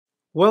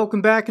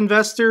Welcome back,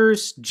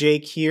 investors.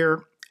 Jake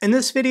here. In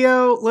this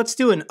video, let's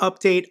do an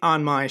update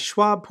on my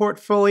Schwab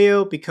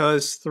portfolio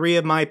because 3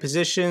 of my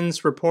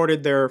positions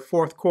reported their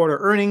fourth quarter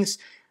earnings: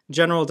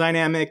 General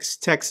Dynamics,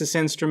 Texas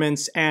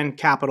Instruments, and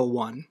Capital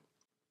One.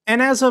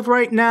 And as of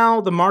right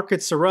now, the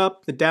markets are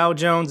up. The Dow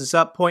Jones is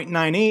up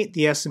 0.98,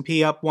 the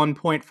S&P up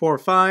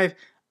 1.45.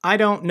 I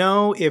don't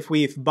know if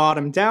we've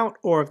bottomed out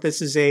or if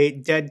this is a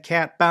dead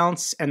cat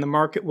bounce and the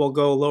market will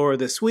go lower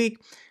this week.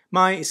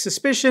 My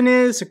suspicion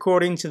is,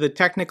 according to the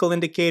technical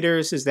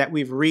indicators, is that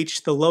we've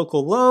reached the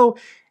local low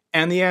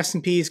and the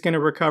S&P is going to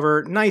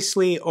recover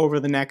nicely over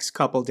the next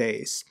couple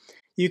days.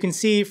 You can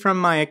see from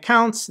my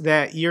accounts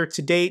that year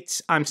to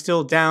date, I'm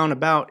still down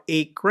about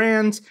 8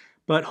 grand,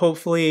 but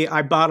hopefully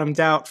I bottomed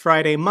out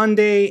Friday,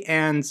 Monday,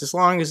 and as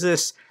long as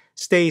this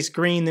stays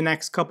green the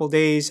next couple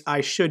days,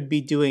 I should be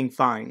doing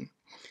fine.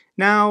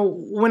 Now,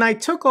 when I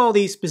took all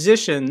these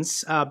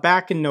positions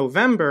back in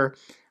November,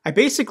 I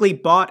basically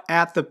bought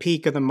at the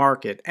peak of the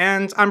market,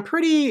 and I'm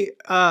pretty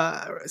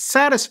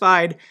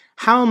satisfied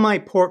how my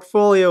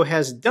portfolio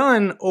has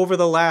done over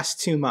the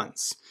last 2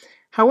 months.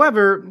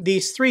 However,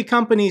 these 3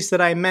 companies that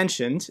I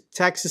mentioned,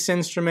 Texas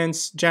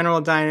Instruments,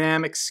 General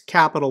Dynamics,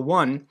 Capital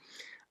One,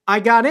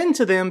 I got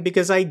into them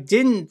because I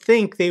didn't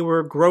think they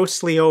were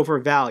grossly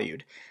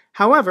overvalued.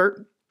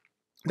 However,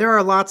 there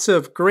are lots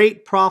of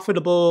great,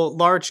 profitable,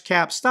 large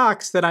cap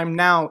stocks that I'm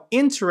now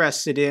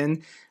interested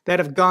in that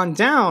have gone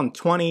down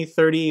 20,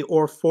 30,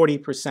 or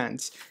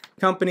 40%.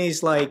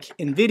 Companies like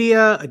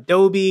Nvidia,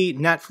 Adobe,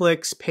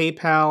 Netflix,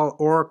 PayPal,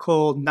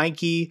 Oracle,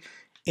 Nike,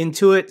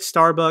 Intuit,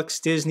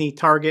 Starbucks, Disney,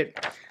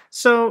 Target.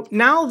 So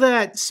now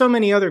that so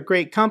many other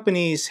great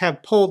companies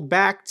have pulled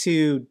back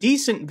to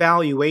decent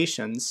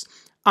valuations,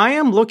 I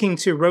am looking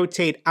to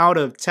rotate out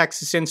of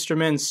Texas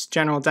Instruments,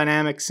 General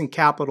Dynamics, and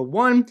Capital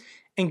One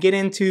and get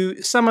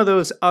into some of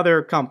those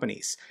other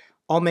companies.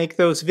 I'll make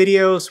those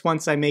videos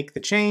once I make the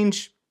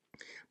change.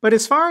 But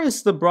as far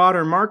as the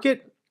broader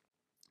market,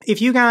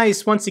 if you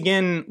guys, once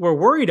again, were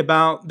worried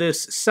about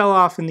this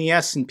sell-off in the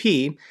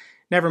S&P,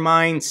 never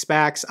mind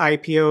SPACs,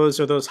 IPOs,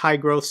 or those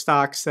high-growth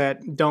stocks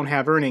that don't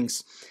have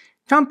earnings.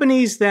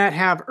 Companies that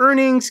have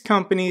earnings,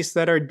 companies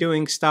that are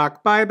doing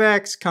stock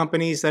buybacks,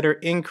 companies that are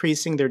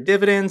increasing their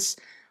dividends,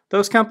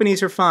 those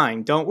companies are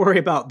fine. Don't worry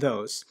about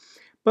those.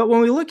 But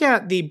when we look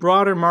at the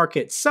broader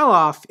market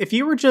sell-off, if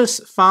you were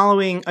just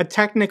following a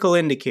technical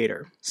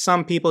indicator,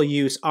 some people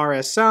use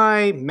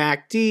RSI,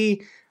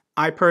 MACD,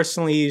 I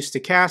personally use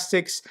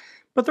Stochastics,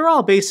 but they're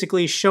all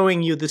basically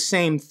showing you the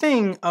same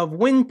thing of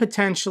when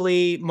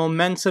potentially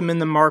momentum in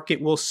the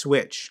market will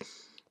switch.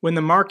 When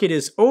the market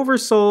is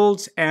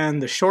oversold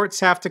and the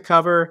shorts have to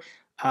cover,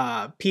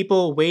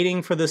 people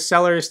waiting for the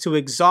sellers to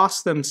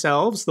exhaust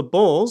themselves, the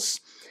bulls.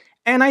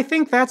 And I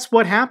think that's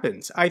what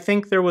happened. I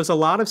think there was a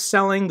lot of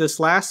selling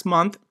this last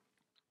month.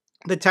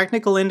 The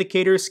technical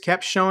indicators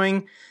kept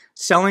showing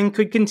selling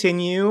could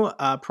continue,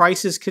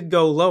 prices could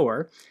go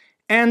lower.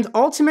 And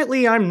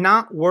ultimately, I'm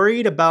not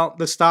worried about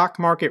the stock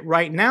market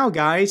right now,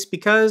 guys,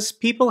 because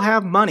people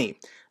have money.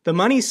 The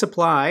money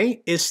supply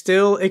is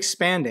still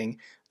expanding.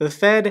 The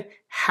Fed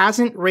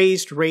hasn't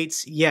raised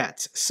rates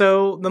yet.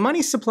 So the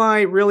money supply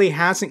really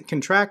hasn't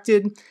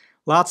contracted.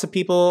 Lots of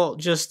people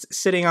just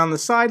sitting on the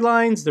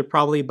sidelines. They're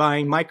probably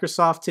buying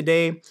Microsoft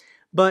today.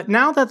 But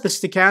now that the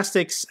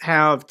stochastics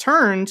have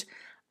turned,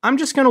 I'm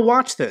just going to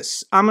watch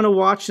this. I'm going to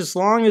watch as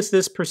long as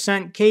this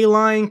 %K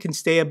line can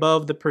stay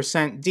above the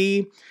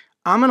 %D.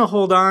 I'm going to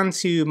hold on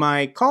to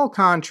my call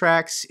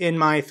contracts in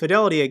my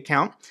Fidelity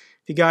account.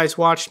 If you guys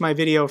watched my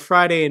video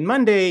Friday and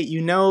Monday,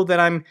 you know that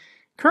I'm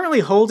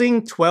currently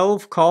holding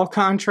 12 call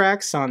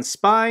contracts on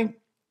SPY.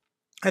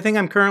 I think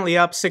I'm currently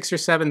up $6,000 or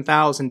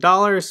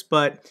 $7,000,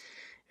 but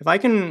if I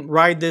can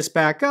ride this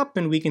back up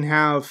and we can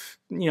have,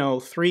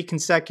 3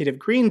 consecutive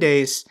green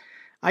days,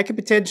 I could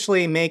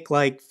potentially make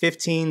like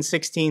 $15,000,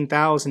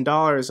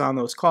 $16,000 on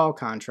those call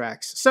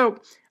contracts. So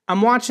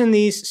I'm watching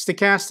these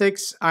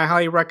stochastics. I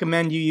highly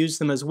recommend you use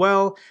them as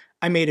well.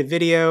 I made a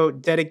video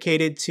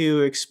dedicated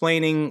to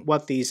explaining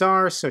what these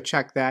are, so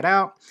check that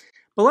out.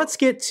 But let's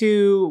get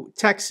to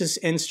Texas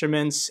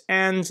Instruments,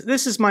 and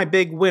this is my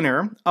big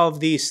winner of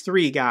these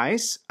 3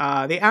 guys.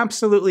 They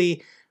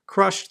absolutely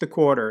crushed the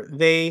quarter.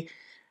 They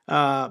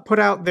put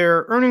out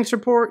their earnings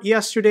report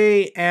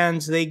yesterday,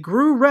 and they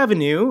grew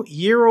revenue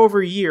year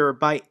over year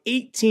by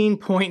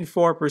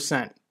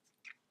 18.4%.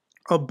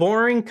 A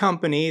boring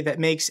company that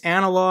makes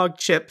analog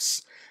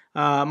chips,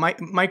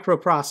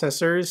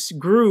 microprocessors,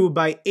 grew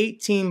by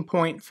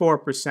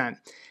 18.4%.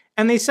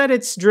 And they said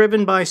it's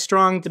driven by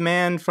strong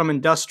demand from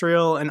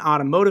industrial and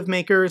automotive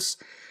makers.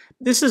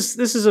 This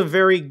is a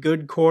very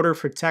good quarter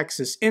for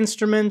Texas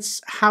Instruments.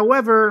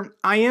 However,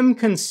 I am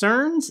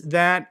concerned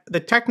that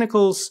the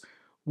technicals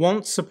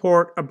won't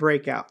support a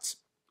breakout.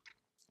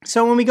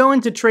 So when we go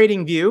into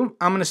TradingView,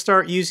 I'm going to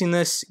start using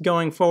this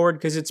going forward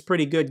because it's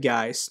pretty good,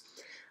 guys.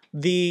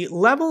 The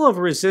level of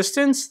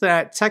resistance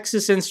that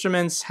Texas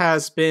Instruments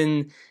has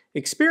been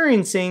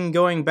experiencing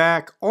going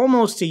back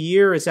almost a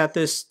year is at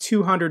this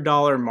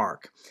 $200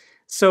 mark.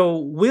 So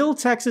will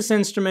Texas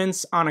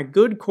Instruments on a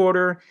good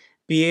quarter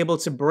be able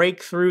to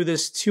break through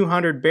this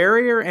 200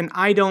 barrier, and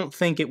I don't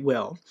think it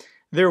will.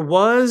 There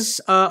was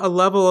a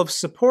level of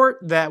support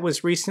that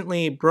was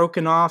recently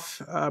broken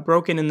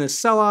in this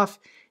sell-off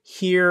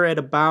here at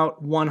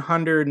about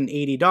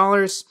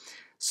 $180.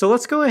 So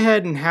let's go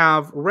ahead and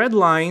have red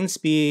lines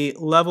be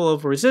level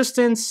of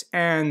resistance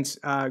and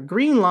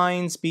green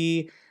lines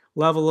be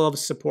level of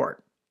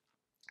support.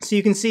 So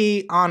you can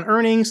see on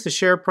earnings, the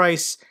share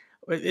price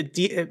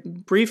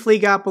it briefly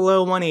got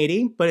below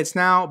 180, but it's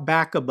now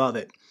back above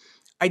it.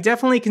 I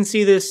definitely can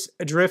see this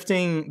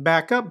drifting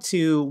back up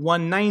to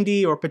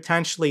 190 or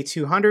potentially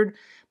 200,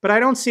 but I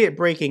don't see it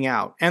breaking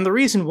out. And the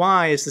reason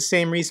why is the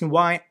same reason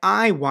why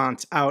I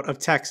want out of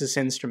Texas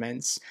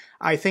Instruments.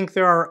 I think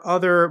there are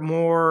other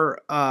more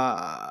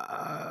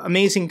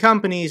amazing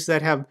companies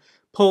that have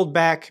pulled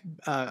back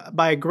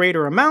by a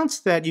greater amount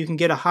that you can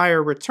get a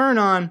higher return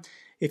on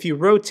if you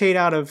rotate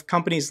out of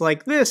companies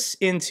like this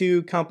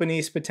into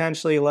companies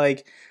potentially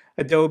like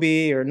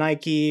Adobe or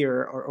Nike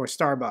or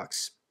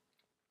Starbucks.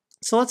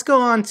 So let's go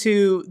on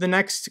to the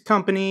next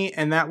company,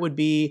 and that would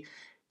be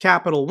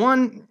Capital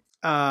One.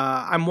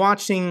 I'm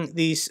watching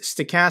these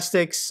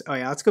Stochastics. Oh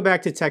yeah, let's go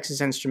back to Texas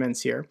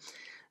Instruments here.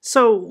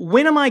 So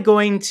when am I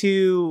going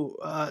to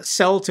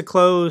sell to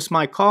close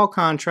my call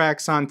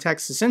contracts on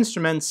Texas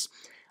Instruments?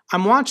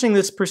 I'm watching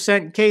this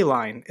 %K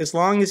line. As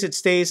long as it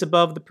stays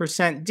above the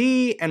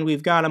 %D and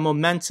we've got a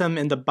momentum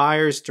in the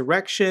buyer's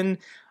direction,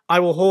 I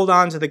will hold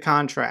on to the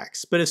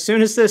contracts. But as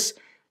soon as this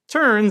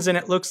turns and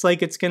it looks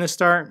like it's going to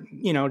start,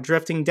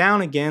 drifting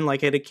down again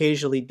like it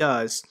occasionally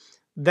does,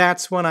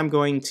 that's when I'm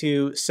going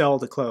to sell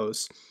to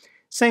close.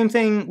 Same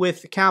thing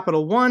with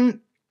Capital One.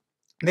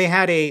 They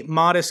had a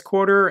modest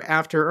quarter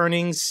after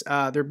earnings.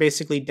 They're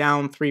basically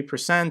down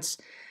 3%.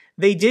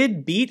 They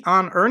did beat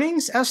on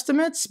earnings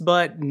estimates,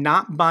 but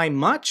not by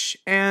much.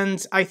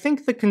 And I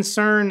think the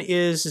concern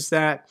is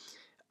that,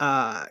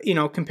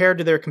 compared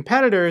to their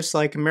competitors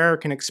like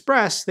American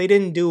Express, they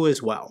didn't do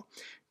as well.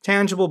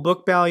 Tangible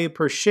book value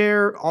per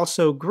share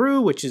also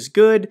grew, which is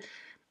good.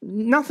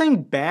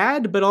 Nothing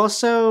bad, but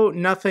also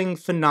nothing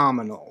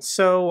phenomenal.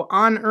 So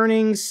on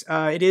earnings,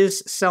 it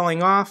is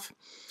selling off.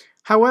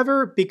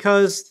 However,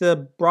 because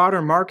the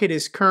broader market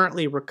is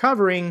currently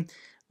recovering,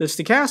 the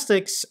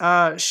stochastics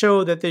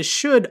show that this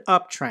should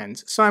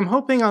uptrend. So I'm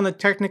hoping on the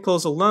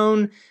technicals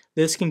alone,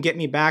 this can get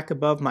me back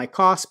above my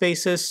cost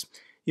basis.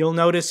 You'll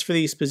notice for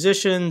these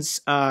positions,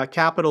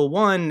 Capital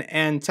One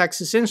and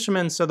Texas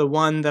Instruments are the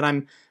one that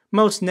I'm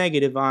most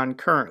negative on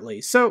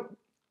currently. So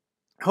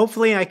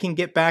hopefully I can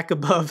get back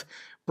above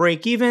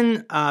break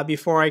even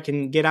before I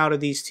can get out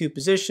of these two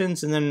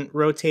positions and then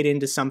rotate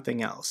into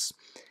something else.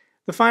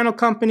 The final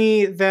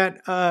company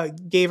that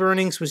gave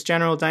earnings was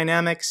General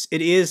Dynamics.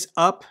 It is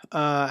up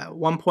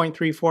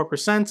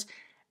 1.34%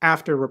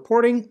 after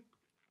reporting.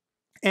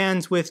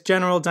 And with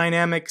General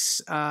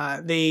Dynamics,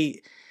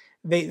 they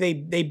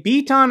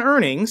beat on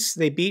earnings.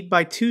 They beat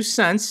by 2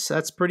 cents.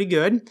 That's pretty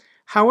good.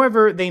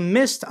 However, they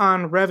missed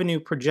on revenue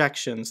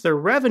projections. Their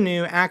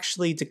revenue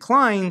actually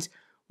declined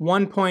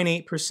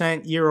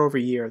 1.8% year over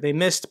year. They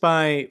missed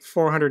by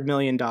 $400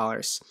 million.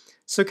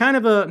 So kind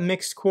of a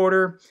mixed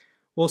quarter.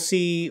 We'll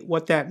see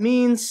what that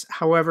means.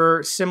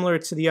 However, similar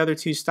to the other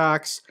two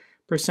stocks,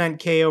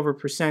 %K over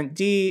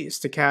 %D,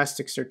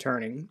 stochastics are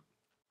turning.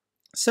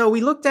 So we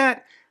looked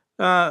at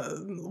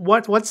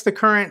what's the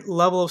current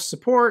level of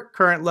support,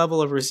 current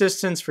level of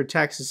resistance for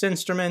Texas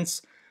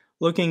Instruments.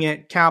 Looking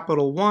at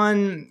Capital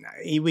One,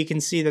 we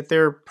can see that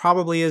there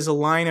probably is a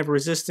line of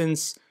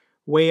resistance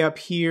way up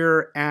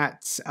here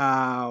at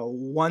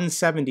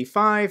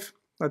 175.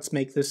 Let's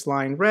make this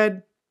line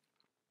red.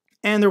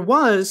 And there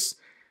was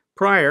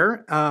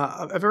prior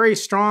a very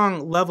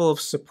strong level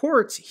of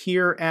support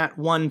here at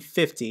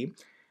 150.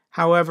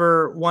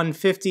 However,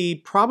 150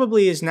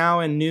 probably is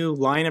now a new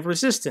line of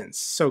resistance.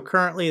 So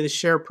currently the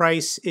share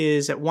price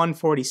is at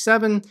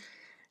 147.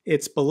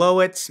 It's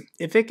below it.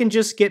 If it can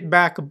just get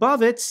back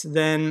above it,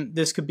 then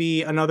this could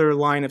be another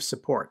line of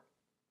support.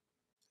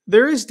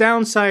 There is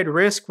downside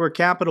risk where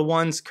Capital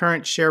One's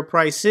current share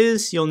price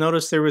is. You'll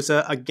notice there was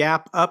a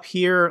gap up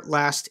here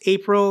last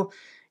April.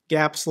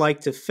 Gaps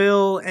like to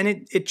fill, and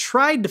it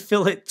tried to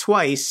fill it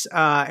twice,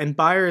 and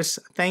buyers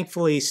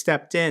thankfully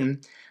stepped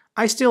in.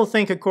 I still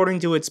think, according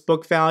to its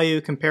book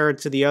value compared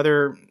to the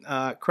other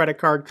credit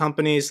card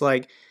companies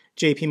like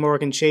JP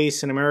Morgan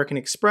Chase and American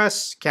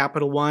Express,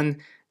 Capital One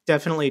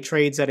definitely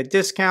trades at a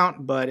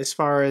discount, but as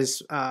far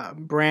as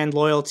brand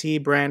loyalty,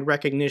 brand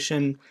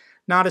recognition,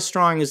 not as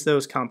strong as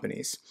those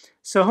companies.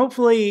 So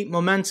hopefully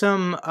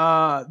momentum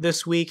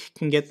this week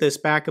can get this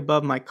back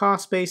above my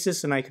cost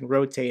basis and I can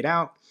rotate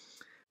out.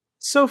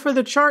 So for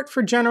the chart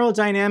for General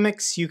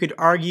Dynamics, you could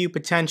argue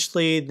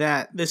potentially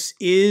that this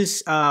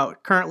is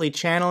currently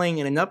channeling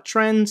in an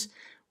uptrend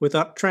with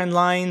uptrend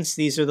lines.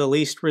 These are the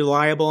least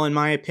reliable in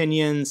my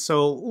opinion,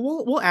 so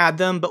we'll add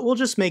them, but we'll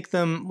just make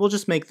them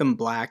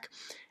black.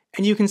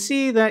 And you can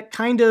see that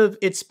kind of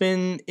it's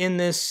been in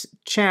this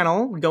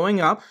channel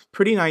going up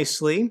pretty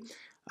nicely,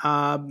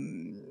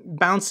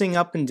 bouncing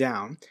up and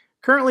down.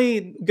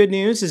 Currently, good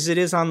news is it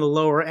is on the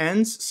lower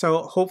ends,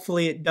 so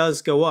hopefully it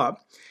does go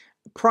up.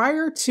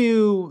 Prior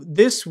to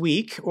this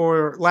week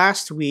or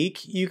last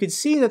week, you could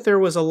see that there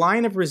was a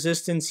line of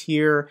resistance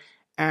here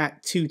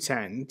at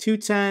 210.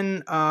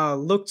 210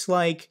 looked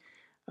like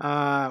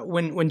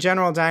when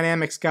General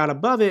Dynamics got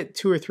above it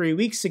 2 or 3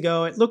 weeks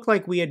ago, it looked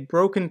like we had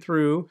broken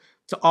through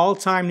to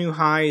all-time new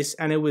highs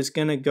and it was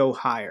going to go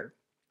higher.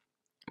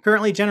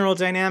 Currently, General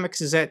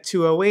Dynamics is at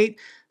 208,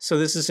 so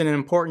this is an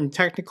important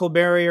technical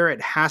barrier.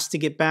 It has to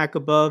get back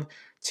above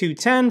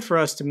 210 for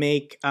us to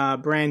make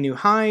brand new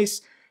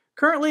highs.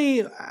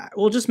 Currently,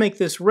 we'll just make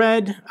this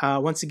red.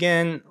 Once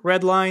again,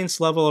 red lines,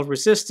 level of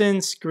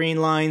resistance,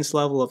 green lines,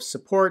 level of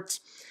support.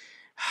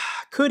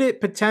 Could it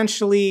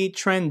potentially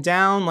trend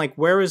down? Like,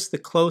 where is the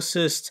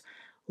closest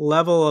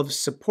level of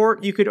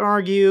support, you could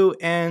argue?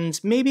 And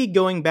maybe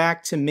going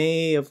back to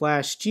May of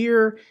last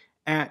year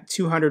at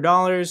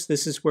 $200,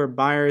 this is where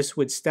buyers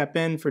would step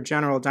in for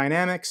General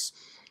Dynamics.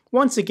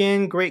 Once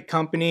again, great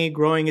company,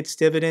 growing its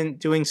dividend,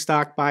 doing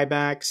stock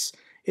buybacks.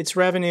 Its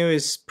revenue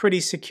is pretty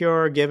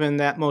secure given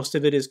that most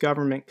of it is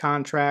government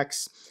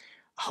contracts.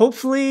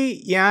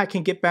 Hopefully, yeah, it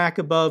can get back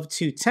above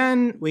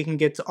 210. We can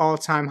get to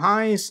all-time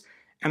highs,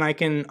 and I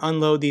can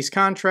unload these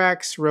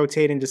contracts,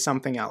 rotate into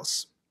something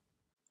else.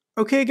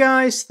 Okay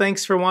guys,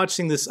 thanks for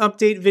watching this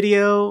update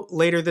video.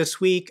 Later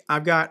this week,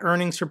 I've got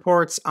earnings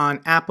reports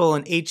on Apple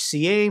and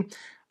HCA.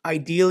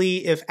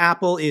 Ideally, if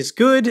Apple is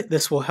good,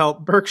 this will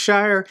help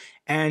Berkshire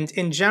and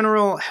in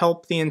general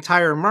help the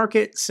entire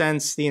market,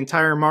 since the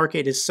entire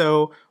market is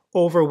so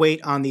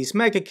overweight on these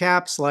mega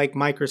caps like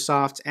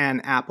Microsoft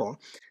and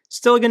Apple.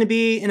 Still going to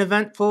be an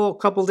eventful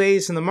couple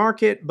days in the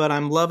market, but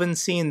I'm loving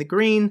seeing the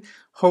green.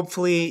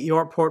 Hopefully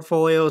your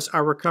portfolios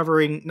are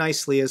recovering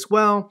nicely as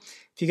well.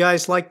 If you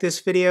guys like this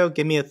video,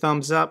 give me a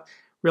thumbs up.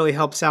 Really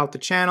helps out the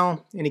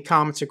channel. Any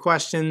comments or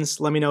questions,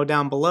 let me know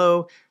down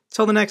below.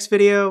 Till the next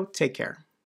video, take care.